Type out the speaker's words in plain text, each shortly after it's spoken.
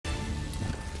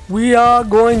We are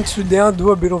going to now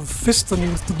do a bit of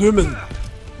fisting to Doomfist.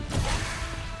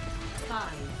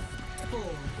 5, 4,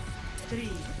 3,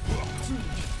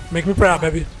 2. Make me proud,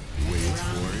 baby.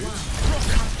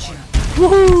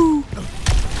 Woohoo!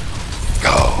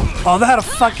 Go! Oh, they had a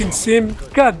fucking sim.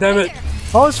 God damn it.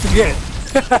 I always forget.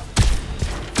 Look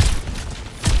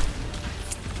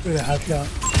at that half guard.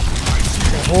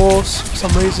 Got horse for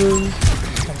some reason.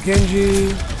 Got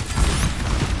Genji.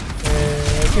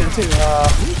 I can't take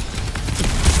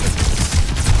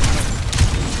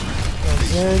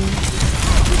Zen.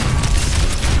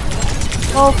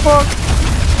 Oh fuck!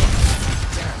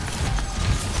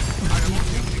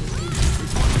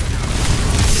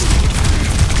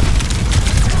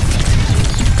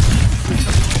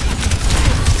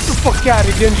 Get the fuck out of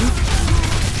here, Genji.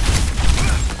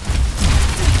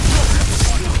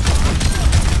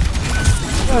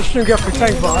 I shouldn't get for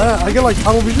tank, but I get like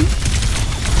tunnel vision.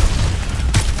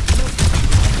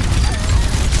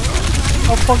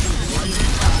 Oh fuck.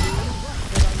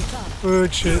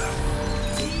 Good shit.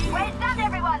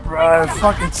 Bro,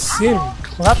 fucking sim.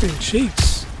 Clapping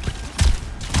cheeks.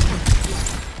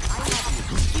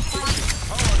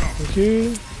 Thank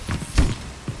you.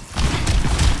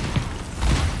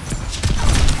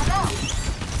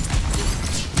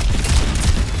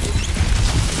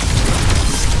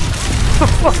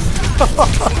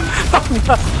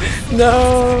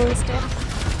 No.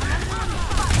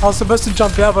 I was supposed to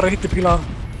jump out, but I hit the pillar.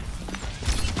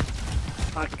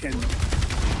 Fucking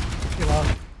pillar.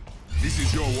 This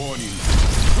is your warning.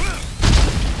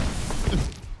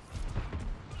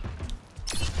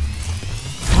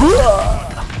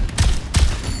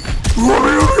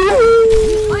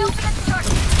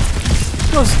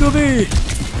 Go, Scooby!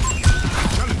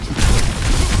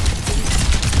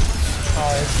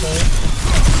 Oh, it's great.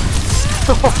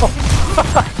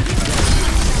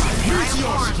 Here's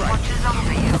your strike.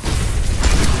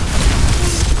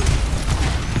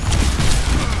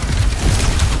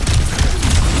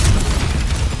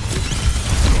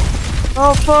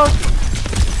 Oh fuck!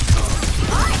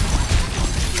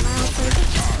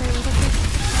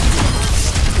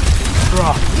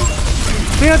 Bruh. I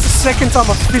think that's the second time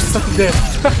I've fisted to death.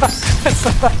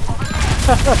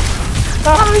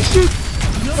 Ah shit!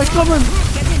 They're coming!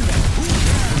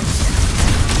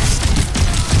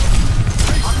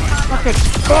 Fuck it!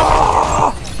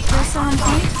 Oh!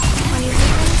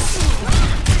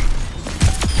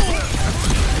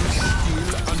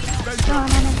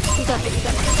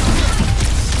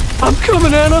 I'm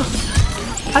coming, Anna!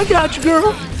 I got you,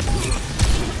 girl!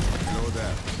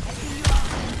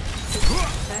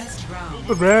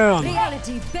 Good round.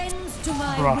 Reality bends to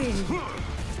my will.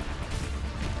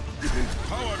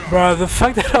 Bro, the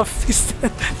fact that I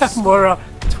fisted Mora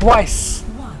twice.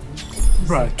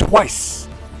 Bro, twice.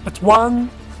 That's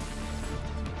one.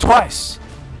 Twice.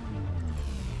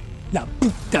 La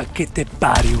puta que te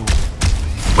parió.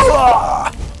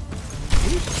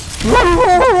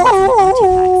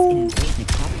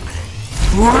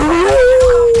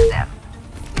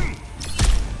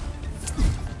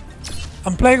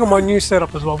 I'm playing on my new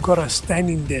setup as well. I've got a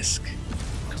standing desk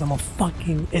because I'm a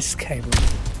fucking SK,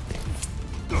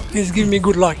 bro. This is giving me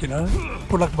good luck, you know?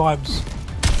 Good luck vibes.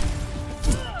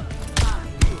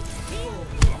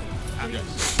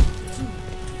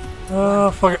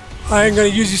 Oh, fuck it. I ain't gonna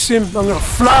use you, Sim. I'm gonna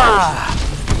fly!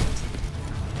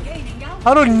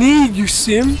 I don't need you,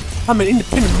 Sim. I'm an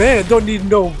independent man. I don't need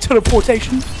no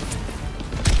teleportation.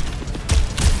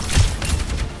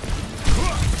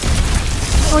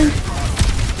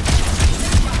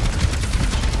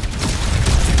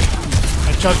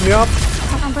 Charge me up.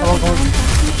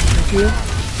 Thank you.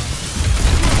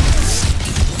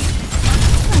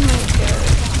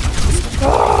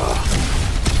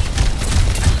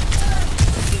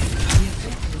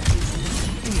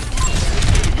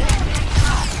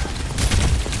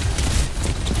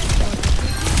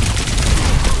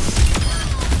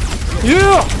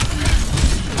 Yeah!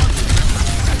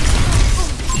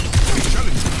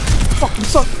 Fucking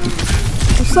suck!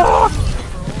 You suck!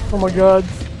 Oh my god.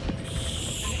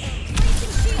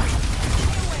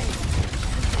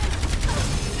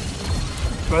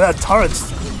 Bro, that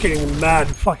turret's getting a mad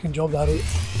fucking job out of it.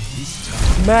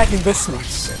 Mad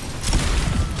investments.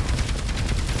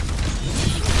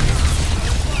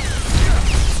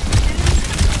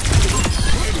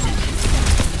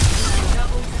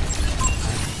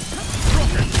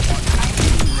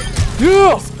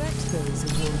 Yeah!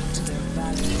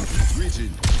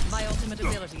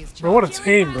 Bro, what a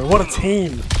team, bro. What a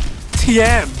team.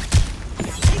 TM.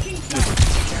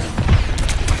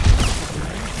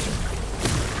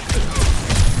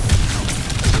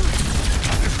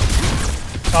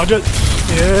 I'll just...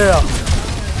 Yeah.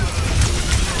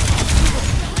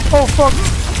 Oh fuck.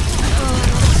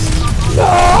 No!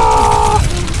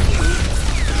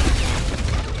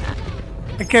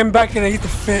 I came back and I hit the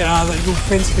little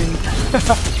fence thing.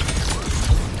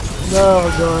 No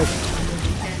god.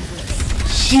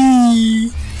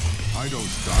 She. I don't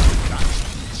start that.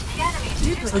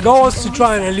 The goal was to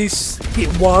try and at least hit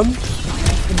one,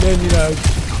 and then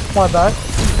fly back.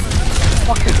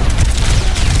 Fuck it.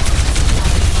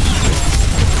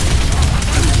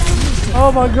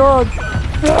 Oh my god.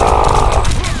 Ah!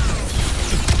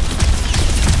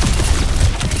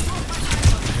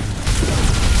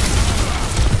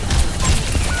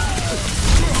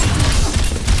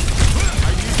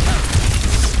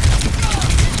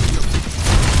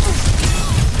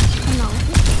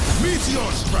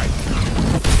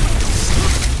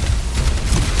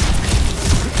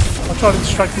 I'll try to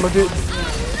distract him a bit.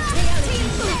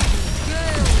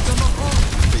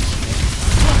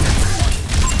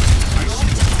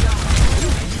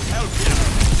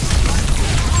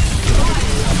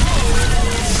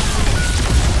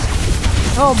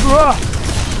 Oh, bruh!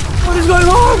 What is going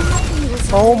on?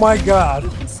 Oh my god.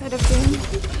 Instead of doing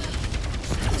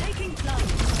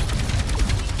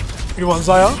You want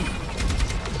Zarya?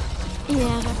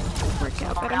 yeah, that worked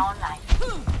out better.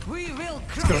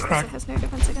 It's gonna crack. It has no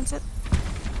defense against it.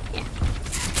 Yeah.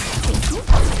 Thank you.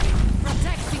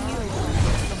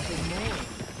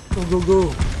 Go, go,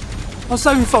 go. I was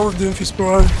having fun with Doomfist,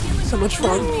 bro. So much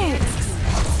fun. Yes.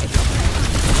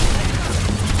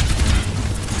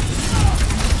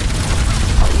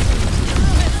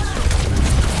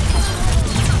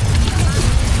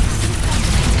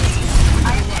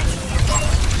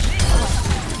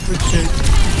 Good shit.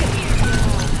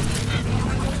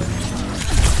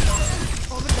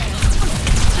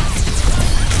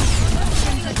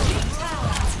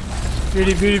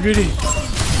 Beauty, beauty, beauty.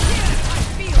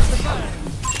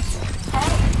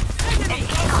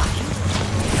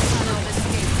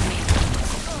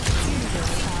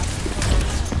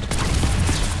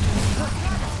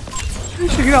 You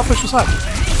should get out, push aside.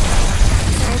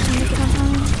 Sorry, can you get on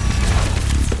time?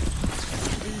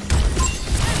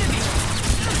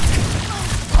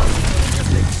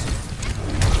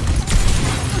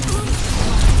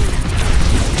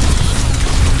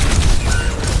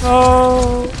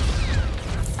 Oh.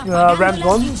 Ram's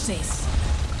gone.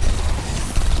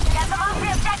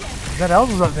 That else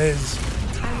was not theirs.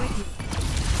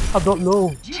 I don't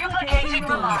know.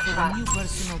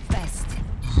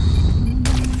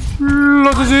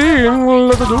 Lo que sí,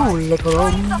 lo que do, lo que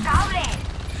do.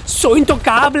 Soy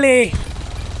intocable.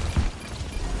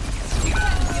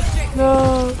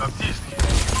 No.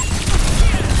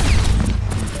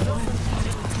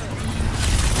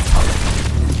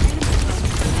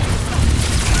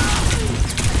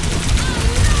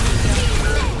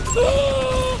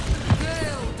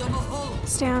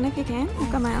 Stay on if you can.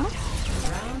 I've got my ult.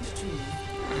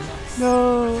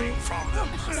 No.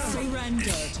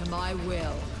 Surrender to my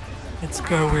will. Let's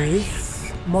go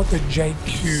with Moto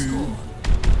JQ.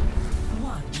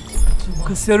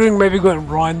 Considering maybe going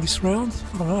Ryan this round?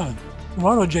 I don't know.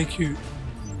 Ryan or JQ?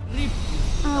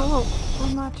 Oh, well,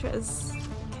 Ramatra is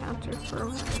counter for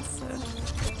one, so...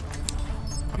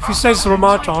 If he says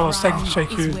Ramatra, I'll take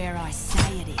JQ. Where I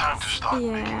say it is.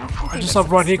 Yeah. I just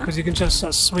have right here because you can just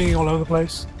start swinging all over the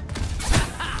place.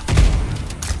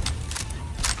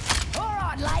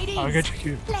 Alright, ladies. I'll get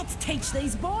JQ. Let's teach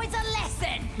these boys a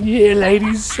lesson. Yeah,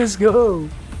 ladies, let's go.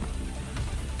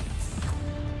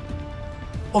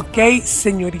 Okay,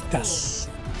 señoritas.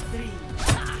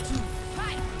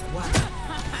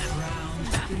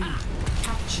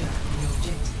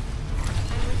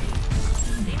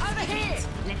 Over here.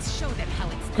 Let's show them how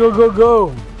it's Go, go,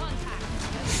 go.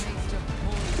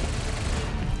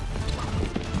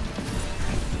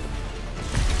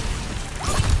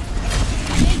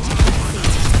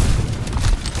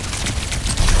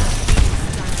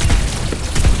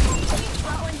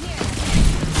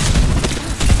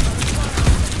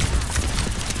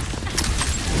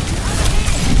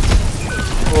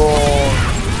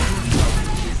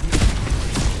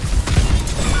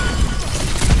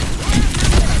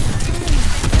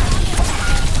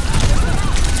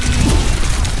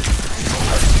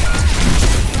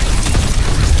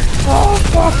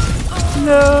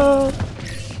 No,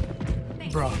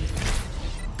 bro.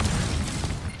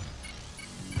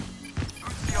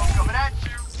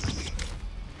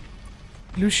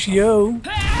 Lucio.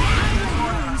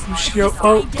 Lucio.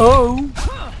 Oh, oh.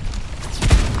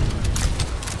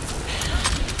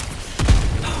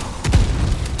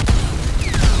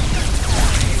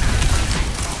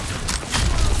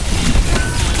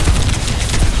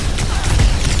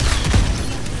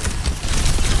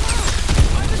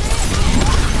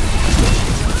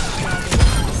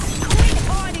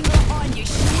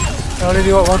 only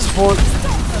do one support.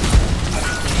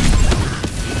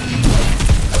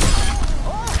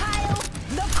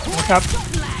 Look up.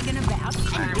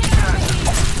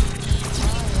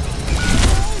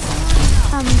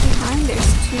 Behind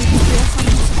there's 2 DPS on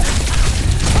this side.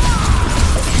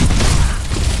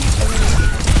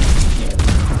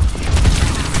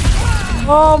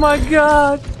 Oh my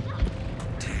god!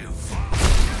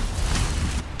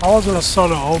 I was gonna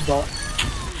solo, but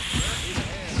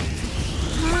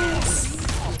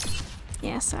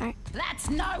Yeah, sorry. That's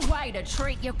no way to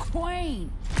treat your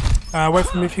queen. wait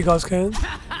for me if you guys can.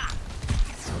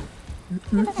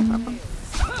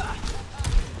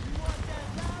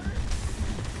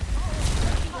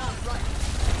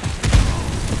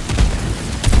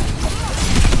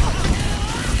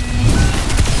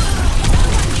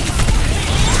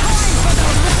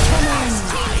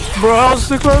 Bro, I was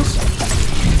too close.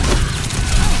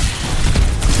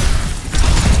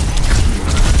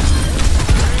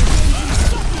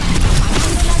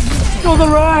 Kill the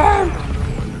ram!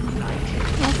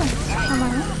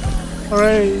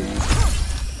 Hooray!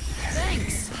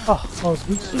 Oh, that was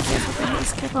good. Be careful,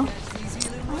 please, careful.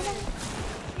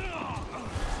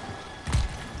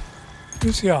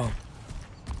 Who's y'all?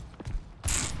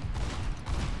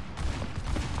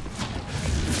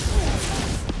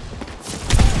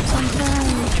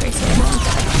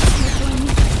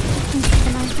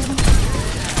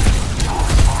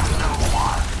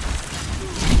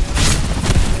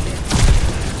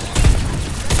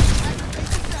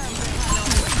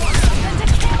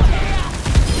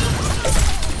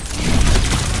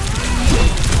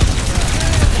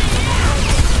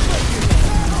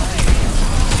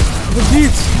 The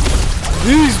beats!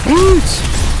 These boots!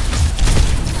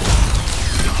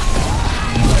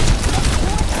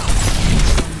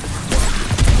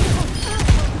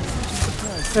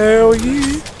 Hell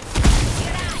yeah!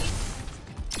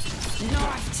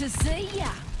 Nice to see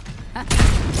ya.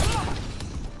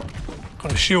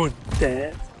 Got a shield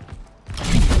there.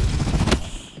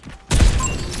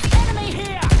 Enemy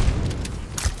here.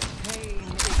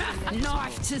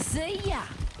 Nice to see ya.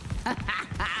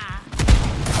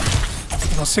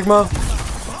 No Sigma.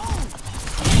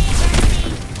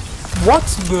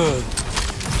 What's good?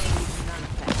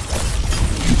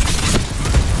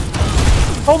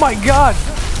 Oh my god!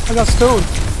 I got stoned.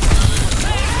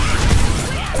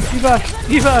 Evac!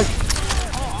 Evac!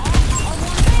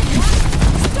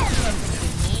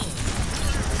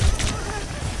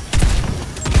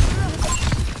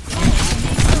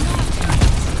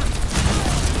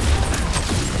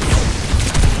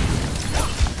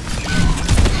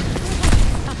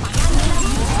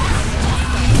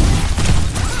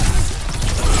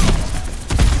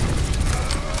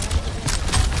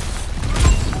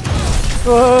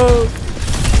 Whoa!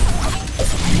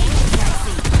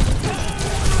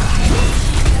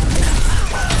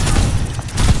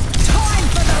 Time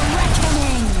for the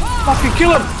reckoning. Fucking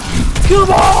kill him! Kill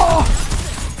them all!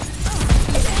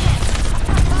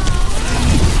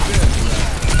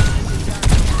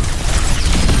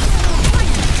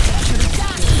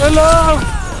 Hello!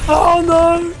 Oh no!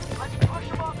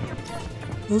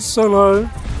 That's so low. You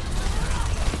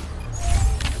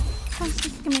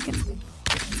can make it.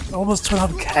 Almost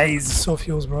 200k so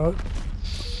feels, bro.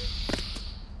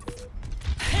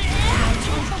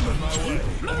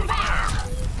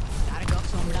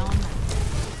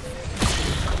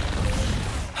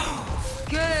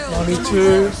 I need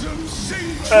to.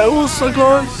 It was so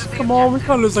close. Come on, we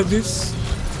can't lose like this.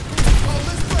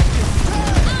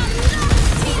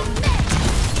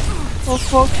 Oh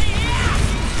fuck.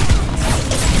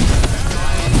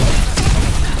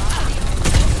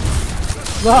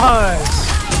 Nice.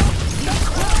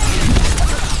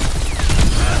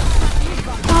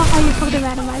 Oh, you put him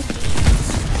out of my.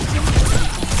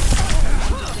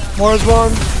 Moore's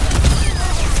one.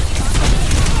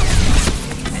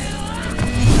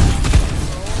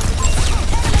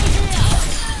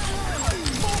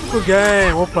 Good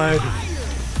game, well played.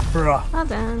 Bruh. Well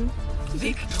done.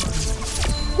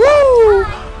 Woo!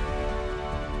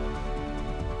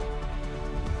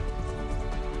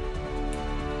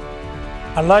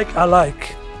 I like.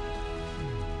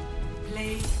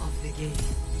 Play of the game.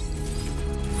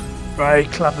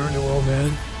 Right, clapping really well,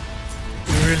 man.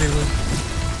 Really well.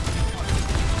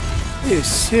 Hey,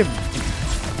 Sim.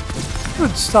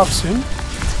 Good stuff, Sim.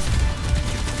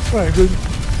 Very good.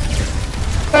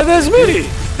 And there's me!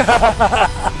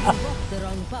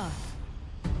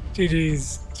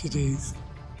 GG's.